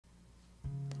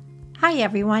Hi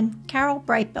everyone, Carol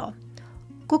Brightbill.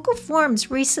 Google Forms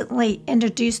recently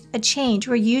introduced a change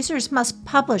where users must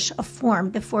publish a form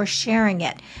before sharing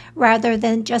it, rather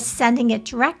than just sending it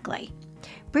directly.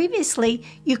 Previously,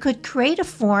 you could create a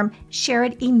form, share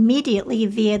it immediately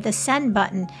via the send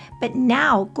button, but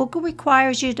now Google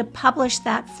requires you to publish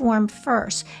that form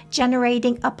first,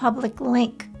 generating a public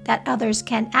link that others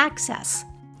can access.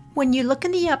 When you look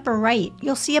in the upper right,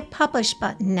 you'll see a publish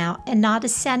button now and not a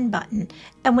send button.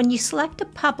 And when you select to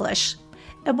publish,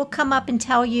 it will come up and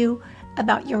tell you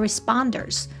about your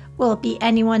responders. Will it be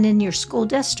anyone in your school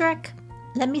district?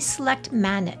 Let me select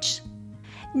manage.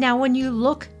 Now when you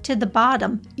look to the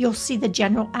bottom, you'll see the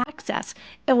general access.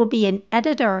 It will be an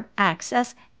editor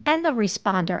access and a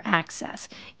responder access.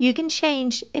 You can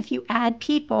change, if you add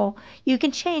people, you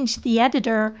can change the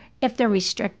editor if they're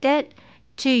restricted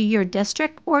to your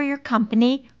district or your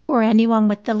company or anyone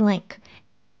with the link.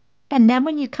 And then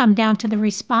when you come down to the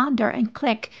responder and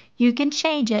click, you can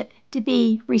change it to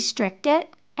be restricted,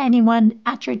 anyone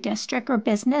at your district or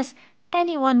business,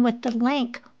 anyone with the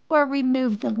link, or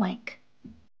remove the link.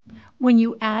 When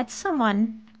you add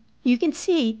someone, you can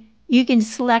see you can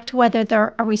select whether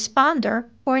they're a responder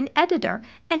or an editor.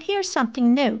 And here's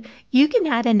something new. You can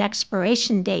add an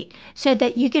expiration date so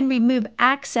that you can remove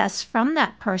access from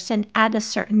that person at a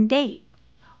certain date.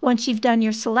 Once you've done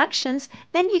your selections,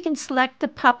 then you can select to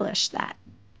publish that.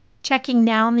 Checking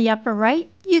now in the upper right,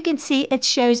 you can see it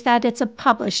shows that it's a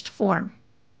published form.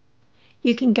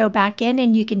 You can go back in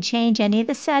and you can change any of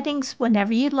the settings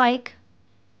whenever you like.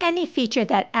 Any feature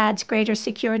that adds greater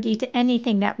security to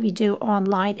anything that we do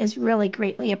online is really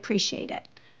greatly appreciated.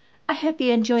 I hope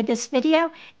you enjoyed this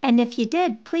video, and if you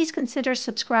did, please consider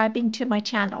subscribing to my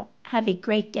channel. Have a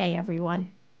great day,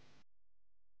 everyone.